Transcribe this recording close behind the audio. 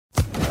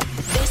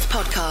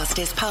podcast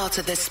is part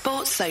of the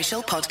Sports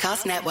Social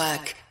Podcast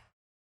Network.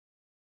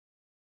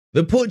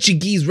 The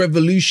Portuguese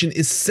revolution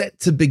is set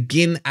to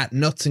begin at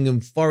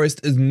Nottingham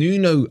Forest as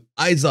Nuno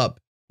eyes up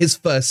his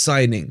first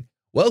signing.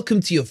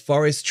 Welcome to your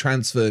Forest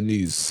transfer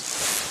news.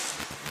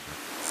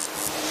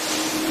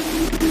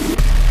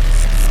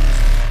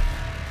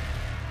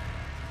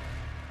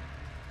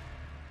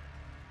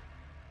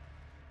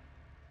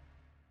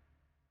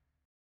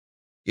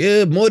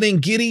 Good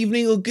morning, good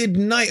evening, or good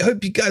night.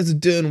 Hope you guys are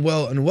doing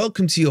well, and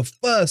welcome to your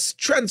first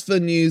transfer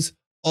news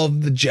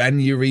of the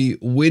January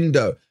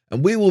window.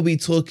 And we will be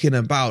talking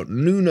about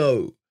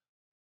Nuno.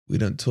 We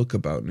don't talk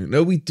about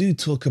Nuno. We do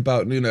talk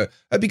about Nuno.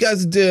 Hope you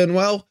guys are doing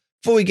well.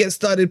 Before we get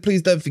started,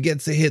 please don't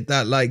forget to hit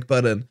that like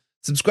button.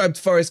 Subscribe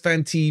to Forest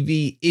Fan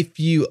TV if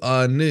you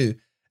are new.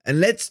 And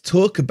let's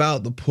talk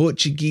about the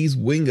Portuguese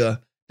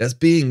winger that's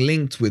being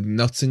linked with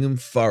Nottingham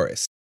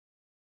Forest.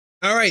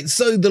 All right,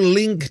 so the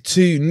link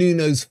to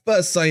Nuno's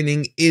first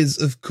signing is,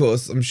 of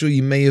course, I'm sure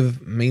you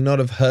may not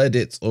have heard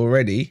it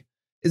already,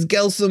 is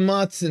Gelson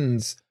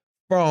Martins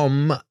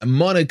from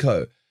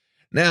Monaco.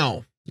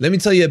 Now, let me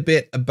tell you a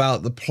bit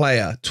about the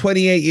player.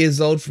 28 years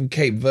old from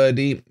Cape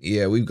Verde.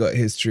 Yeah, we've got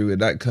history with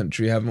that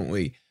country, haven't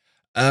we?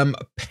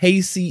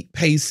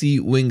 Pacey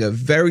winger,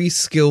 very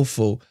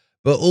skillful,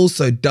 but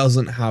also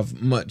doesn't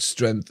have much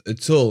strength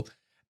at all.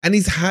 And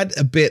he's had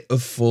a bit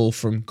of fall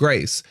from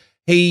grace.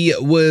 He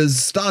was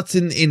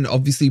starting in,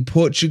 obviously,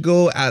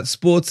 Portugal at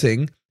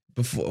Sporting.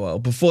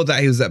 Before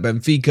that, he was at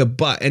Benfica,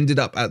 but ended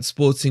up at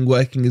Sporting,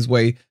 working his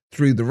way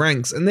through the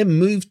ranks, and then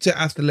moved to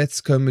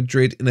Atletico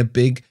Madrid in a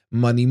big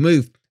money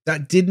move.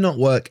 That did not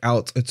work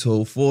out at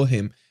all for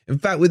him. In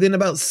fact, within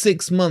about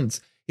 6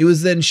 months, he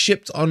was then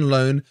shipped on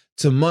loan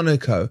to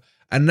Monaco,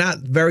 and that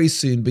very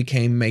soon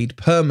became made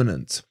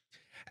permanent.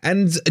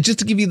 And just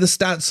to give you the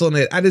stats on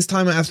it, at his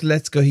time at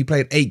Atletico, he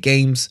played 8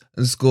 games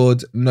and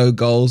scored no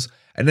goals.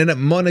 And then at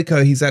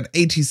Monaco, he's had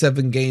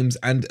 87 games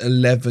and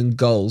 11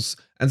 goals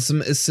and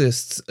some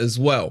assists as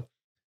well.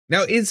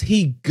 Now, is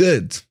he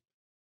good?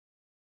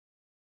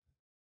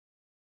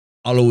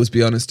 I'll always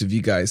be honest with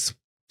you guys.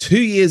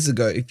 2 years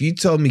ago, if you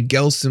told me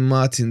Gelson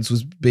Martins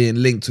was being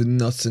linked with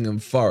Nottingham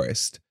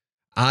Forest,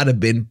 I'd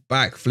have been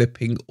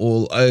backflipping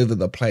all over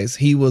the place.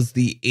 He was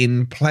the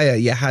in player.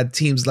 You had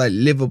teams like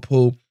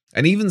Liverpool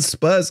and even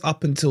Spurs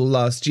up until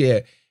last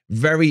year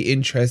very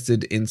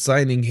interested in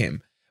signing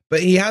him.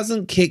 But he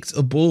hasn't kicked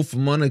a ball for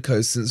Monaco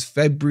since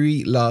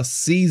February last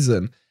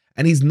season,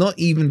 and he's not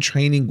even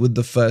training with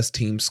the first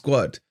team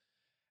squad.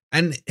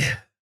 And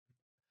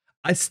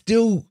I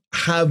still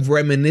have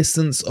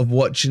reminiscence of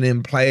watching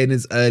him play in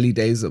his early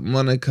days at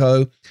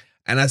Monaco,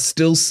 and I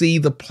still see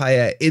the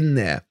player in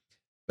there.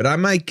 But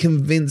am I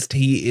convinced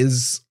he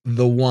is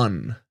the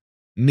one?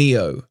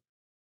 Neo?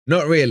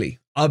 Not really,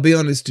 I'll be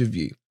honest with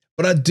you.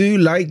 But I do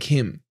like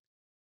him.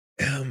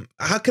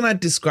 How can I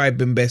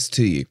describe him best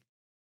to you?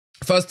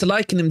 If I was to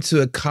liken him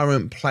to a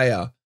current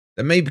player,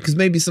 then because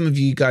maybe some of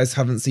you guys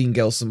haven't seen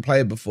Gelson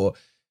play before,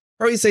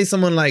 probably say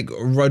someone like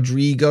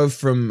Rodrigo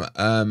from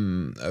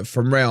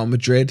Real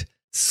Madrid,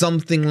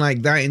 something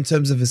like that in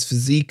terms of his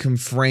physique and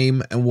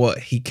frame and what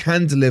he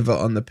can deliver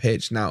on the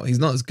pitch. Now, he's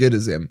not as good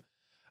as him,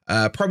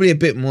 probably a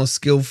bit more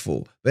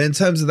skillful, but in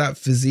terms of that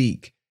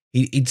physique,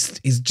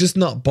 he's just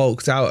not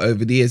bulked out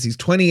over the years. He's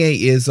 28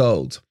 years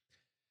old.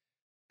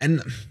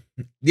 And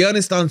the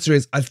honest answer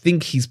is, I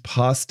think he's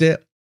past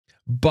it.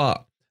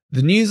 But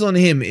the news on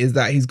him is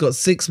that he's got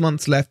 6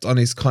 months left on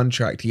his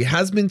contract. He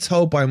has been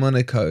told by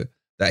Monaco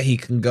that he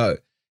can go.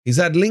 He's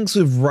had links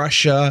with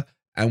Russia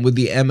and with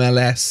the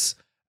MLS.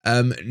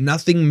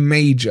 Nothing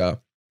major.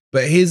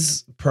 But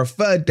his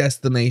preferred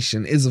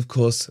destination is, of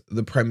course,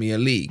 the Premier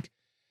League.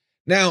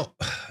 Now,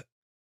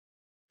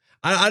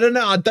 I don't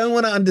know. I don't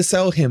want to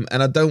undersell him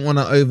and I don't want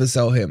to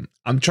oversell him.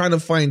 I'm trying to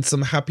find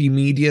some happy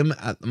medium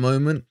at the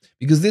moment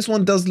because this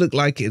one does look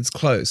like it's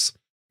close.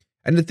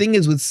 And the thing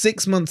is, with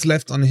 6 months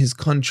left on his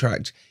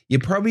contract, you're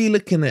probably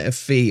looking at a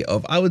fee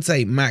of, I would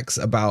say, max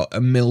about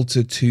 $1 mil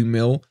to $2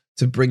 mil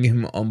to bring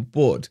him on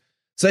board.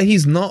 So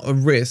he's not a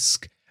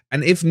risk.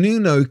 And if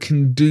Nuno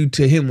can do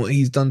to him what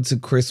he's done to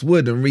Chris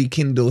Wood and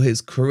rekindle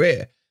his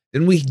career,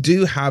 then we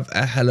do have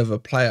a hell of a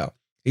player.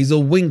 He's a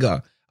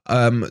winger,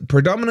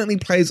 predominantly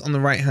plays on the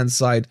right-hand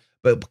side,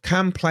 but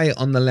can play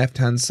on the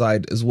left-hand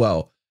side as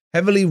well.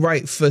 Heavily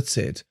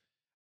right-footed.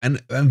 And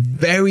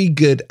very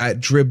good at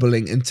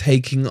dribbling and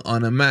taking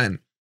on a man.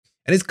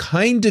 And it's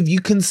kind of, you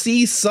can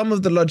see some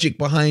of the logic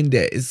behind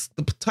it. It's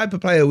the type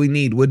of player we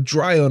need. We're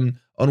dry on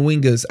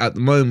wingers at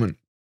the moment.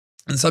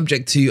 And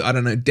subject to, I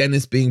don't know,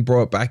 Dennis being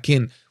brought back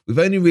in, we've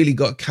only really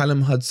got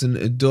Callum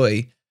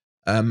Hudson-Odoi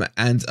and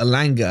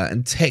Alanga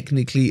and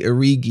technically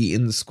Origi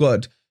in the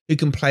squad who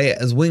can play it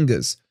as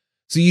wingers.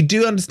 So you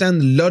do understand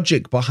the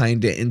logic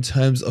behind it in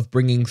terms of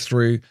bringing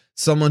through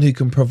someone who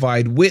can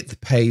provide width,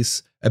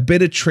 pace, a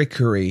bit of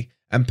trickery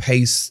and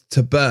pace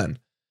to burn.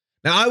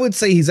 Now, I would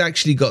say he's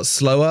actually got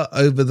slower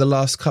over the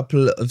last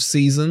couple of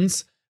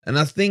seasons. And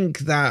I think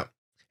that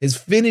his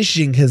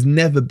finishing has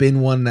never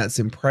been one that's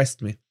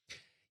impressed me.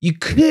 You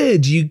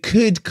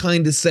could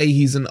kind of say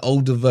he's an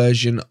older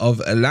version of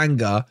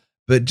Elanga,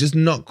 but just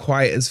not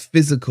quite as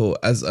physical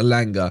as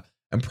Elanga,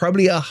 and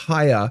probably a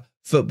higher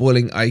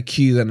footballing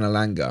IQ than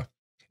Elanga.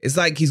 It's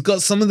like he's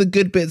got some of the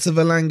good bits of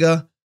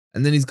Elanga,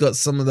 and then he's got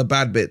some of the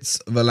bad bits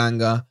of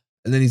Elanga,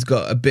 and then he's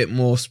got a bit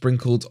more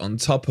sprinkled on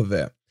top of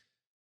it.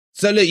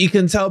 So look, you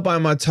can tell by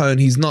my tone,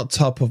 he's not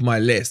top of my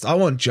list. I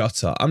want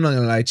Jota. I'm not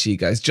going to lie to you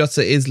guys.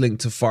 Jota is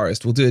linked to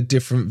Forest. We'll do a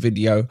different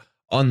video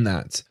on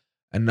that.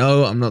 And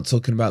no, I'm not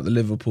talking about the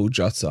Liverpool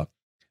Jota.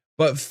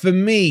 But for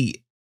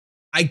me,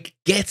 I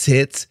get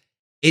it.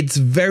 It's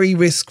very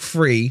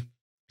risk-free,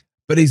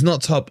 but he's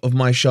not top of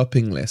my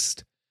shopping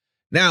list.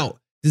 Now,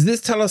 does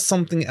this tell us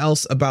something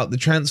else about the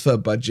transfer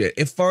budget?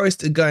 If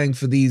Forest are going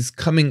for these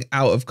coming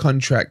out of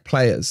contract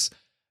players,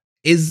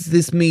 is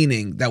this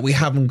meaning that we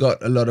haven't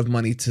got a lot of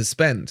money to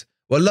spend?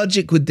 Well,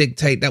 logic would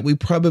dictate that we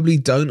probably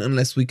don't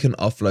unless we can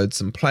offload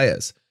some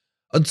players.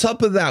 On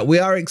top of that, we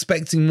are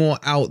expecting more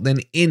out than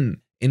in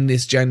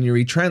this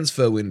January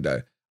transfer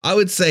window. I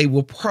would say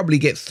we'll probably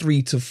get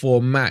 3 to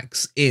 4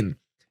 max in.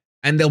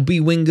 And there'll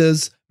be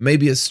wingers,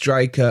 maybe a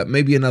striker,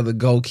 maybe another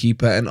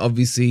goalkeeper, and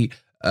obviously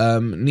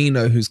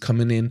Nuno, who's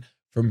coming in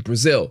from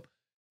Brazil.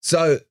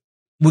 So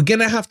we're going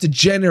to have to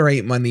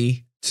generate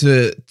money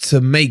to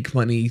make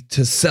money,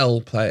 to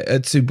sell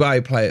to buy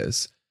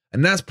players.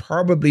 And that's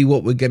probably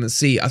what we're going to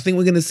see. I think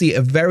we're going to see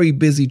a very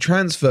busy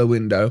transfer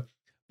window,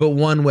 but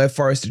one where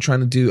Forest are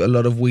trying to do a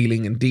lot of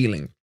wheeling and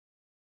dealing.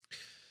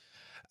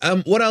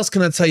 What else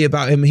can I tell you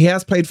about him? He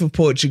has played for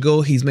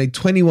Portugal. He's made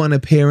 21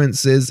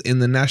 appearances in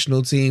the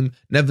national team,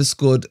 never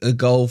scored a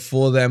goal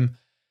for them.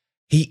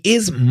 He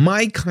is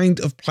my kind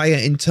of player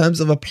in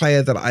terms of a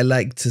player that I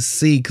like to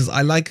see, because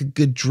I like a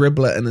good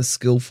dribbler and a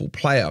skillful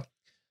player.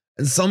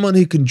 And someone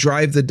who can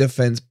drive the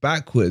defense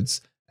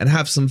backwards and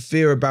have some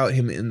fear about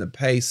him in the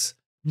pace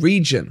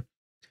region.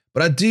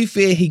 But I do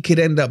fear he could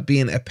end up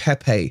being a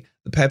Pepe,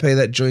 the Pepe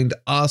that joined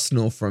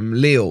Arsenal from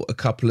Lille a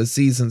couple of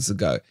seasons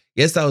ago.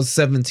 Yes, that was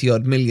 70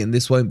 odd million.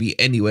 This won't be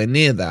anywhere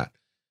near that.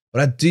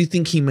 But I do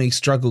think he may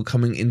struggle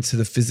coming into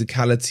the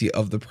physicality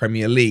of the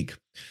Premier League.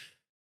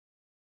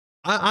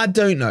 I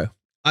don't know.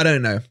 I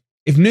don't know.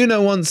 If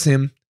Nuno wants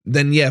him,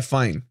 then yeah,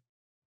 fine.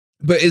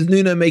 But is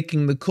Nuno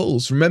making the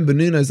calls? Remember,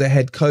 Nuno's a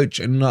head coach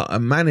and not a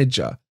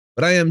manager.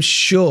 But I am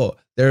sure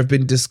there have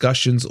been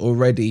discussions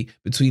already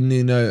between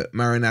Nuno,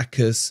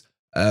 Marinakis,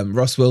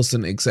 Ross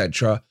Wilson,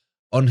 etc.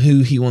 on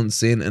who he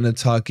wants in and a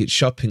target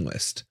shopping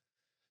list.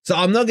 So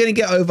I'm not going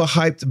to get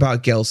overhyped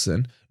about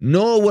Gelson,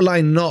 nor will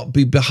I not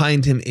be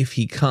behind him if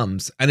he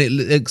comes. And it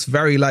looks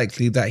very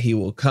likely that he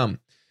will come.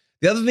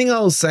 The other thing I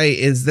will say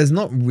is there's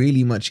not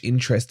really much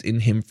interest in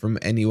him from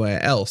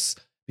anywhere else,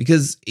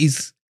 because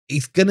he's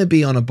going to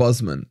be on a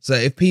Bosman. So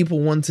if people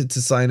wanted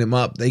to sign him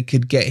up, they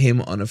could get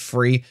him on a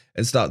free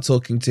and start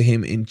talking to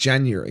him in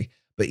January.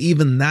 But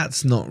even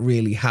that's not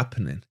really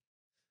happening.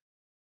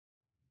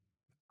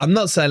 I'm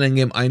not selling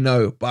him, I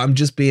know, but I'm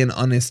just being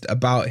honest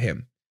about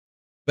him.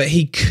 But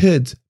he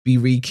could be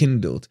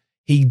rekindled.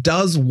 He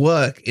does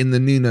work in the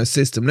Nuno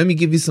system. Let me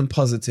give you some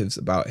positives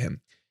about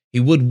him. He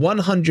would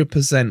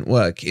 100%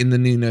 work in the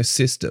Nuno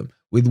system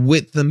with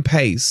width and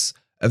pace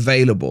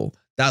available.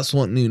 That's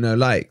what Nuno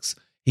likes.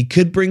 He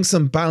could bring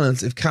some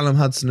balance if Callum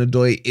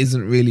Hudson-Odoi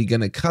isn't really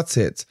going to cut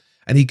it.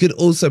 And he could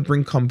also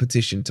bring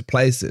competition to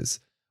places.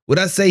 Would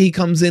I say he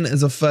comes in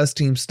as a first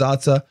team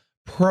starter?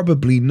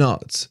 Probably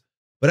not.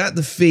 But at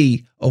the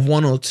fee of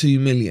 1 or 2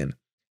 million,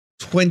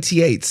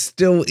 28,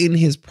 still in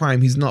his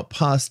prime, he's not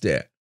past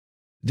it.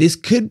 This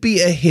could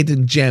be a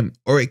hidden gem,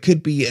 or it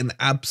could be an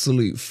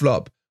absolute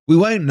flop. We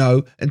won't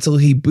know until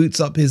he boots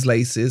up his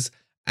laces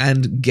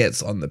and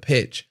gets on the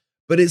pitch.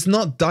 But it's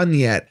not done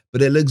yet,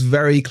 but it looks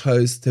very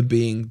close to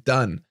being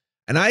done.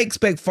 And I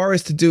expect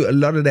Forest to do a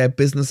lot of their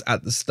business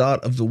at the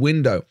start of the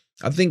window.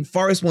 I think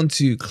Forest want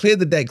to clear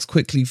the decks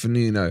quickly for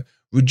Nuno,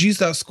 reduce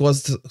that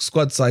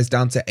squad size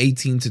down to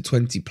 18 to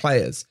 20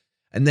 players,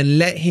 and then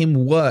let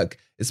him work,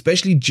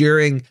 especially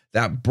during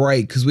that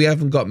break, because we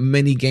haven't got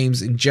many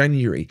games in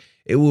January.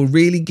 It will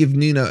really give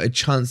Nuno a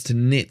chance to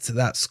knit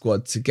that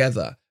squad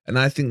together. And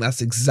I think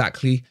that's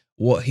exactly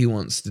what he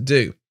wants to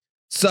do.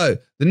 So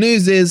the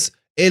news is,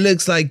 it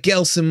looks like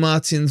Gelson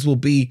Martins will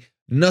be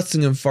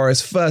Nottingham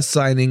Forest's first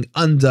signing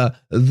under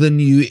the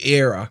new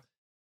era.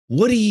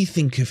 What do you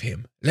think of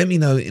him? Let me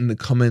know in the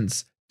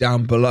comments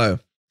down below.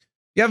 If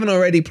you haven't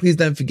already, please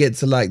don't forget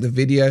to like the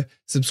video.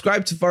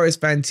 Subscribe to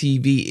Forest Fan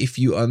TV if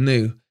you are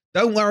new.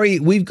 Don't worry,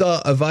 we've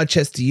got a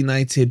Manchester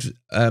United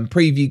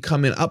preview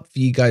coming up for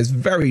you guys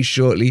very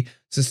shortly.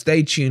 So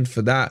stay tuned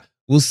for that.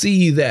 We'll see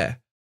you there.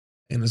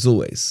 And as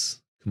always,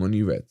 come on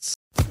you Reds.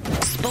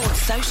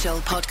 Sports Social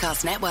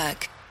Podcast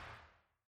Network.